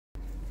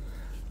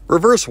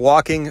Reverse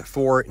walking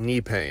for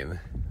knee pain.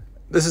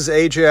 This is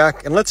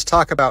Ajax, and let's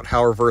talk about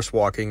how reverse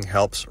walking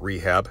helps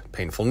rehab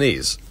painful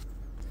knees.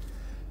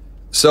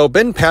 So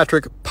Ben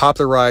Patrick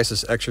popularized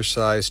this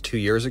exercise 2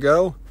 years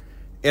ago,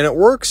 and it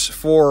works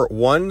for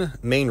one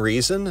main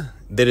reason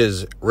that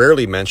is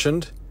rarely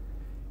mentioned.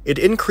 It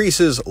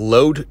increases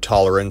load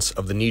tolerance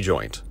of the knee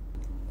joint.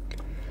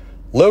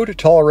 Load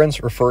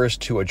tolerance refers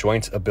to a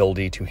joint's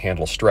ability to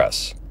handle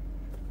stress.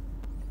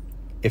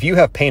 If you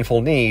have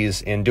painful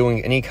knees and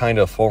doing any kind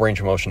of full range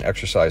of motion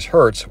exercise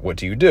hurts, what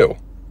do?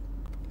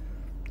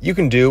 You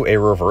can do a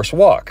reverse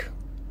walk,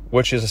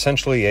 which is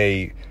essentially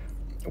a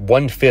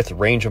 1/5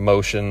 range of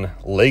motion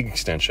leg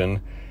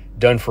extension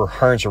done for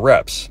hundreds of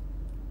reps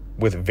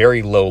with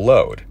very low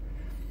load.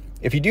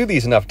 If you do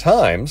these enough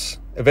times,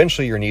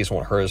 eventually your knees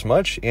won't hurt as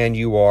much and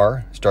you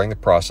are starting the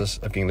process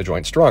of getting the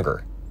joint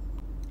stronger.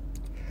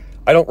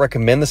 I don't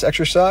recommend this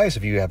exercise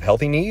if you have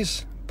healthy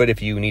knees, but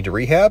if you need to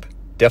rehab,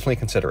 definitely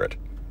consider it.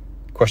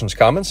 Questions,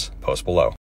 comments, post below.